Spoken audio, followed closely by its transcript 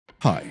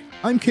Hi,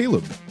 I'm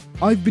Caleb.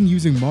 I've been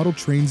using model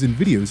trains and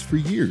videos for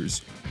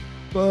years,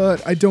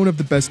 but I don't have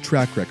the best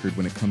track record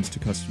when it comes to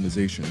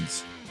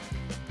customizations.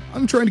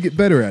 I'm trying to get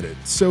better at it,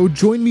 so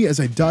join me as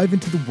I dive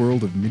into the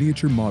world of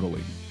miniature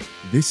modeling.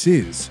 This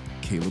is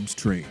Caleb's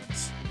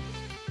Trains.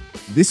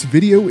 This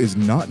video is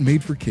not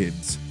made for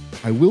kids.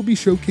 I will be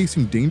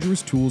showcasing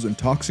dangerous tools and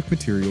toxic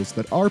materials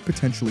that are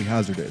potentially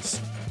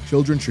hazardous.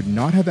 Children should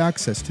not have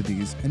access to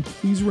these, and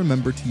please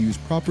remember to use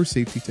proper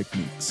safety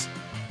techniques.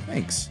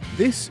 Thanks.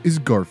 This is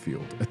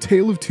Garfield, A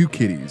Tale of Two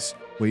Kitties.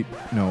 Wait,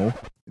 no.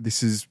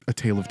 This is A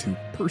Tale of Two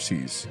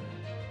Percys.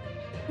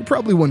 You're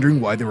probably wondering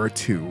why there are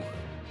two.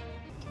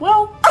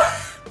 Well...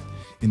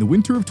 In the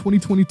winter of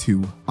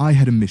 2022, I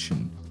had a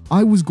mission.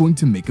 I was going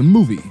to make a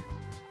movie.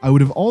 I would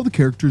have all the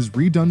characters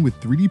redone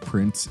with 3D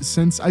prints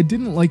since I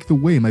didn't like the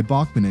way my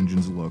Bachmann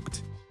engines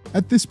looked.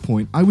 At this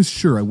point, I was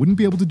sure I wouldn't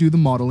be able to do the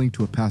modeling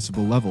to a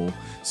passable level,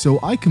 so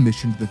I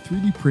commissioned the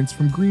 3D prints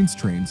from Green's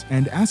trains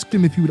and asked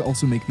him if he would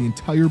also make the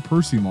entire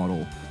Percy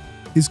model.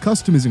 His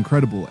custom is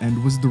incredible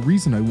and was the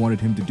reason I wanted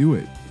him to do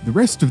it. The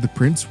rest of the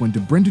prints went to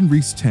Brendan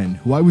Reese 10,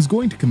 who I was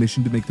going to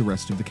commission to make the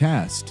rest of the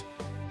cast.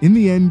 In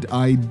the end,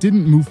 I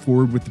didn't move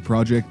forward with the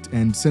project,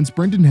 and since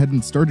Brendan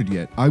hadn't started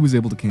yet, I was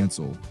able to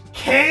cancel.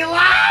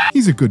 Kayla!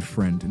 He's a good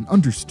friend and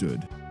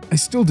understood. I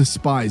still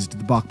despised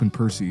the Bachmann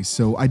Percy,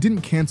 so I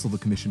didn't cancel the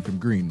commission from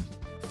Green.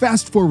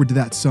 Fast forward to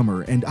that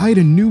summer, and I had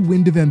a new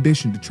wind of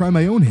ambition to try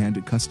my own hand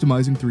at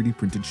customizing 3D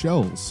printed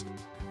shells.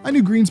 I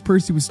knew Green's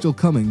Percy was still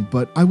coming,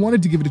 but I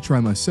wanted to give it a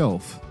try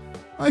myself.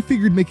 I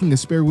figured making a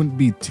spare wouldn't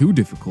be too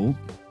difficult.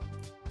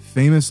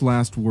 Famous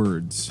last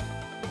words.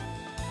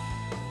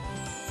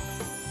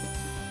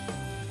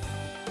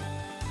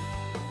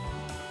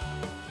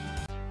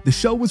 The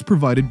shell was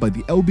provided by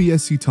the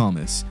LBSC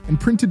Thomas and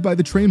printed by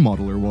the train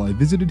modeler while I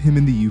visited him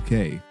in the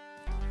UK.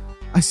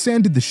 I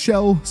sanded the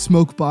shell,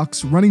 smoke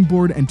box, running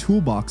board, and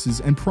toolboxes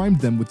and primed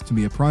them with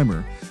Tamiya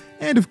Primer,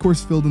 and of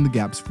course filled in the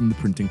gaps from the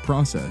printing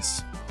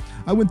process.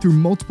 I went through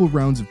multiple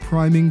rounds of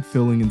priming,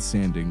 filling, and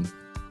sanding.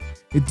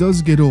 It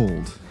does get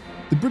old.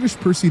 The British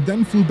Percy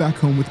then flew back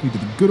home with me to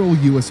the good old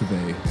US of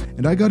A,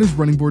 and I got his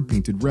running board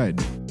painted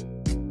red.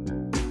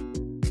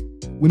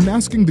 When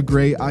masking the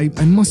gray, I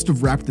must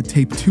have wrapped the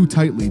tape too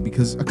tightly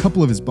because a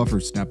couple of his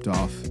buffers snapped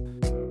off.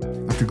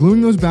 After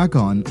gluing those back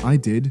on, I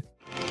did...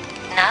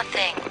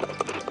 nothing.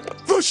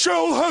 The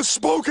shell has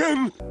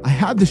spoken! I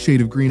had the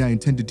shade of green I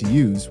intended to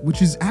use,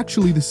 which is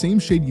actually the same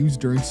shade used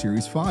during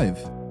Series 5.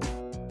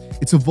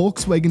 It's a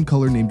Volkswagen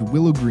color named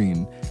Willow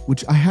Green,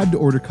 which I had to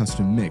order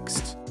custom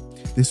mixed.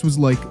 This was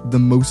like the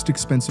most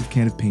expensive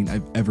can of paint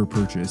I've ever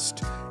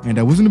purchased, and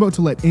I wasn't about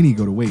to let any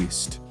go to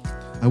waste.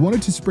 I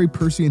wanted to spray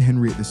Percy and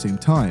Henry at the same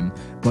time,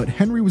 but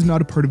Henry was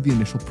not a part of the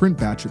initial print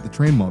batch at the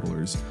train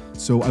modelers,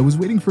 so I was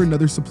waiting for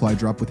another supply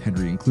drop with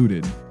Henry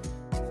included.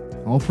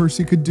 All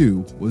Percy could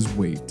do was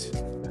wait.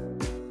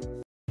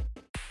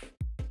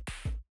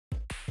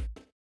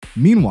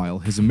 Meanwhile,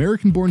 his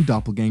American-born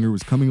doppelganger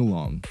was coming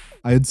along.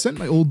 I had sent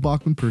my old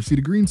Bachmann Percy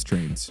to Green's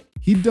trains.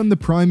 He'd done the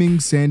priming,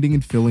 sanding,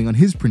 and filling on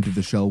his print of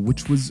the shell,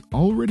 which was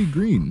already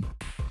green.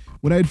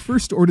 When I had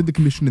first ordered the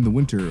commission in the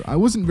winter, I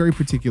wasn't very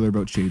particular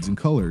about shades and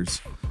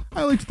colors.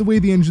 I liked the way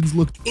the engines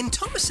looked in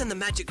Thomas and the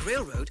Magic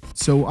Railroad,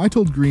 so I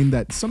told Green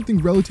that something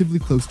relatively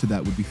close to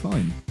that would be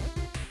fine.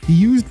 He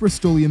used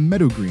Rust-Oleum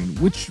Meadow Green,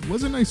 which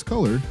was a nice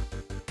color.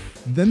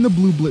 Then the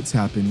Blue Blitz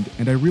happened,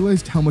 and I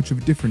realized how much of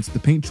a difference the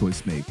paint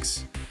choice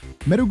makes.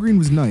 Meadow Green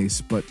was nice,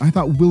 but I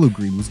thought Willow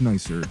Green was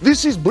nicer.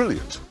 This is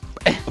brilliant,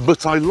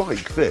 but I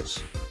like this.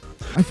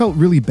 I felt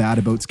really bad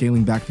about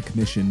scaling back the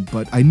commission,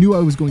 but I knew I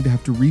was going to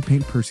have to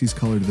repaint Percy's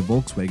color to the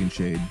Volkswagen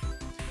shade.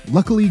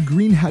 Luckily,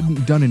 Green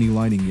hadn't done any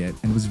lining yet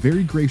and was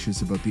very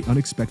gracious about the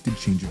unexpected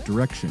change of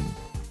direction.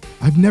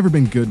 I've never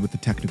been good with the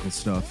technical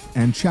stuff,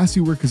 and chassis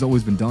work has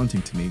always been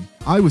daunting to me.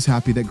 I was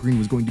happy that Green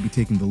was going to be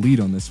taking the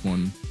lead on this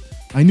one.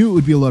 I knew it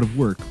would be a lot of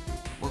work,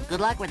 Well, good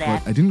luck with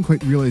that. but I didn't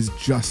quite realize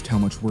just how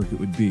much work it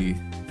would be.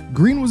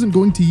 Green wasn't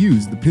going to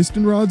use the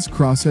piston rods,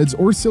 crossheads,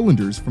 or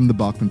cylinders from the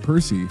Bachmann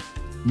Percy.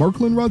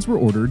 Marklin rods were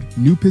ordered,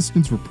 new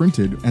pistons were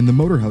printed, and the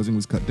motor housing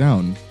was cut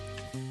down.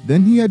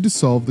 Then he had to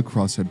solve the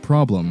crosshead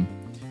problem.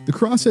 The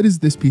crosshead is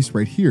this piece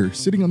right here,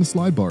 sitting on the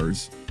slide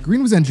bars.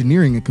 Green was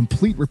engineering a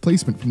complete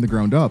replacement from the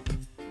ground up.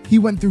 He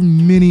went through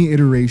many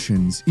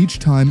iterations, each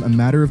time a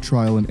matter of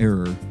trial and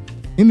error.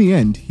 In the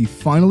end, he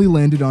finally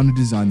landed on a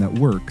design that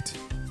worked.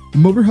 The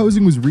motor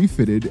housing was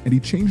refitted, and he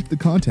changed the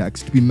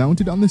contacts to be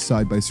mounted on the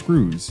side by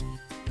screws.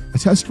 A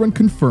test run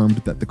confirmed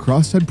that the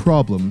crosshead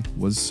problem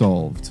was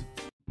solved.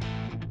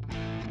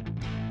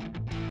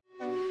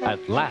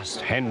 At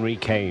last Henry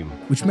came.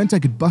 Which meant I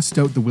could bust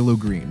out the Willow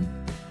Green.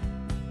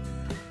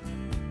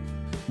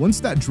 Once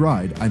that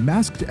dried, I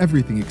masked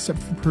everything except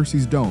for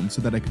Percy's dome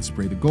so that I could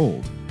spray the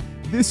gold.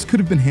 This could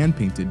have been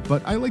hand-painted,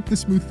 but I like the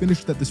smooth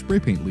finish that the spray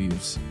paint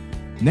leaves.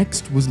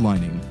 Next was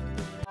lining.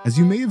 As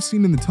you may have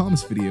seen in the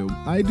Thomas video,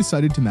 I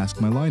decided to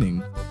mask my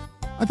lining.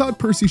 I thought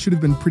Percy should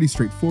have been pretty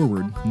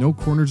straightforward, no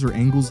corners or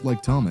angles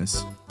like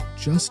Thomas,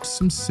 just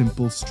some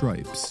simple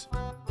stripes.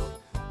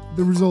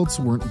 The results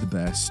weren't the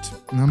best,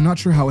 and I'm not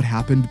sure how it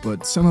happened,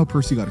 but somehow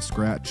Percy got a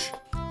scratch.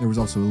 There was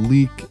also a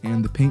leak,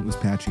 and the paint was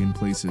patchy in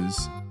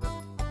places.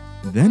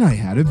 Then I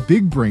had a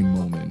big brain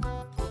moment.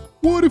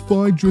 What if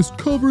I just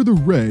cover the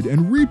red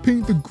and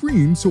repaint the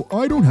green so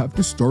I don't have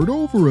to start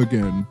over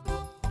again?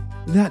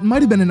 That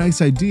might have been a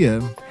nice idea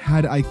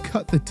had I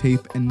cut the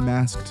tape and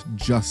masked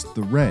just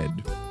the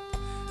red.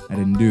 I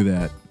didn't do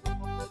that.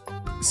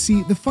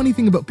 See, the funny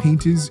thing about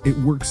paint is it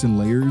works in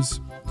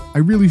layers. I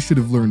really should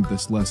have learned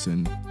this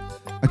lesson.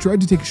 I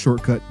tried to take a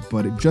shortcut,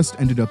 but it just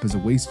ended up as a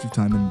waste of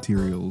time and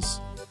materials.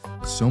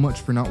 So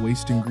much for not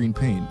wasting green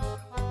paint.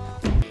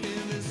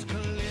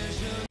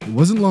 It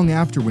wasn't long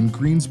after when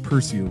Green's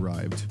Percy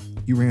arrived.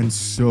 He ran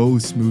so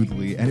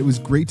smoothly, and it was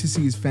great to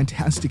see his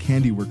fantastic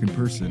handiwork in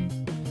person.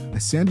 I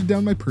sanded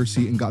down my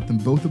Percy and got them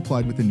both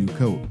applied with a new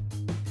coat.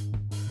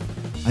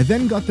 I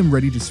then got them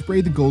ready to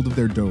spray the gold of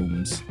their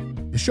domes.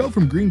 The show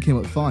from Green came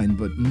out fine,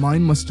 but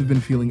mine must have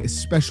been feeling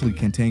especially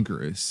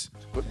cantankerous.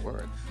 Good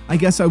word. I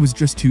guess I was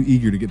just too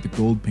eager to get the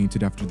gold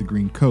painted after the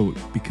green coat,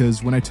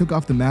 because when I took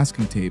off the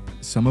masking tape,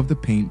 some of the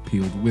paint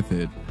peeled with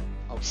it.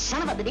 Oh,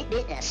 son of a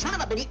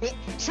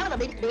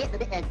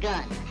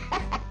gun.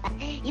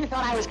 You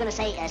thought I was gonna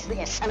say,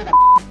 son of a.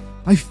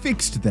 I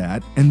fixed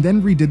that, and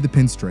then redid the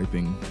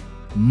pinstriping.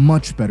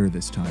 Much better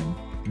this time.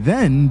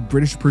 Then,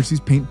 British Percy's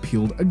paint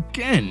peeled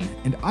again,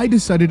 and I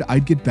decided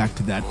I'd get back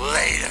to that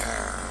later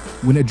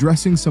when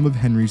addressing some of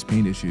Henry's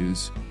paint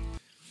issues.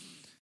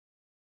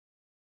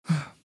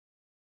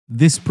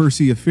 This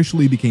Percy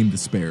officially became the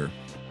spare.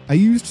 I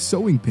used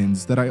sewing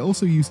pins that I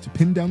also used to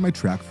pin down my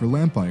track for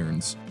lamp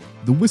irons.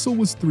 The whistle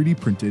was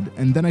 3D printed,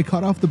 and then I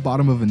cut off the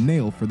bottom of a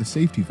nail for the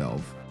safety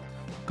valve.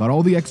 Got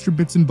all the extra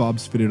bits and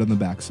bobs fitted on the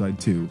backside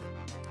too.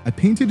 I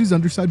painted his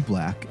underside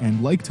black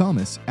and, like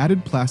Thomas,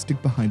 added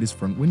plastic behind his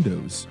front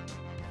windows.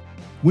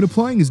 When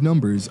applying his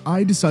numbers,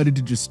 I decided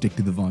to just stick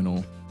to the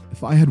vinyl.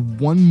 If I had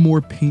one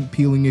more paint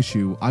peeling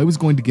issue, I was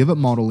going to give up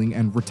modeling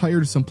and retire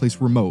to someplace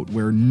remote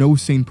where no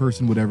sane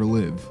person would ever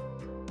live.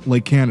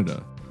 Like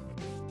Canada.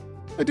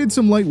 I did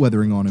some light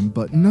weathering on him,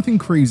 but nothing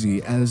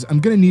crazy, as I'm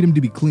gonna need him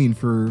to be clean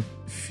for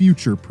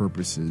future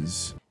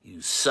purposes. You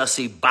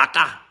sussy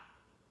baka.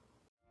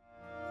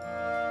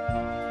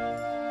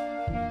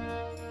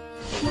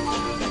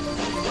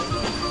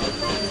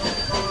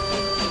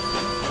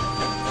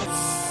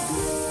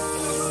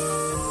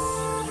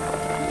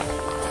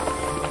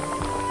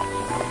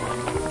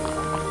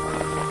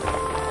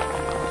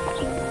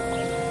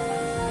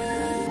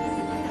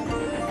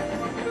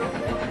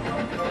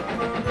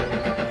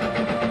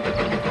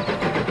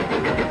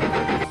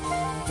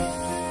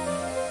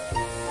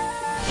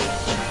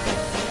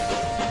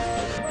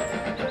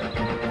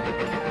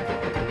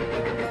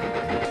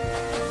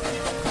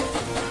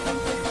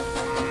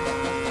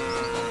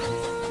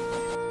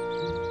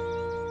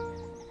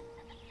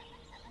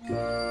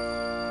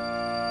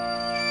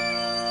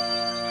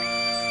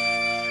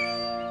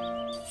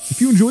 If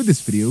you enjoyed this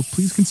video,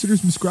 please consider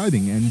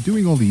subscribing and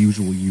doing all the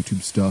usual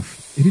YouTube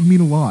stuff. It'd mean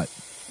a lot.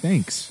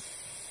 Thanks.